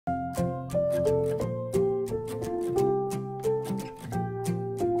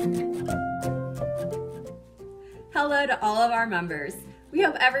Hello to all of our members. We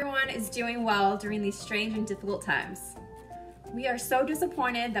hope everyone is doing well during these strange and difficult times. We are so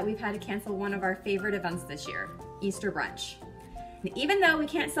disappointed that we've had to cancel one of our favorite events this year, Easter brunch. And even though we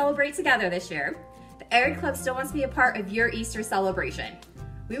can't celebrate together this year, the Arid Club still wants to be a part of your Easter celebration.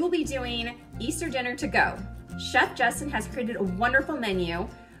 We will be doing Easter dinner to go. Chef Justin has created a wonderful menu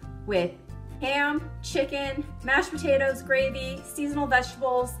with ham, chicken, mashed potatoes, gravy, seasonal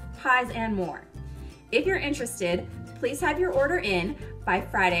vegetables, pies, and more. If you're interested, please have your order in by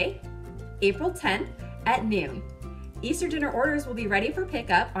Friday, April 10th at noon. Easter dinner orders will be ready for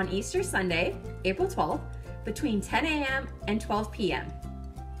pickup on Easter Sunday, April 12th, between 10 a.m. and 12 p.m.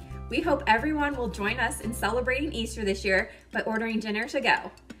 We hope everyone will join us in celebrating Easter this year by ordering dinner to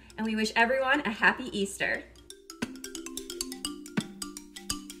go. And we wish everyone a happy Easter.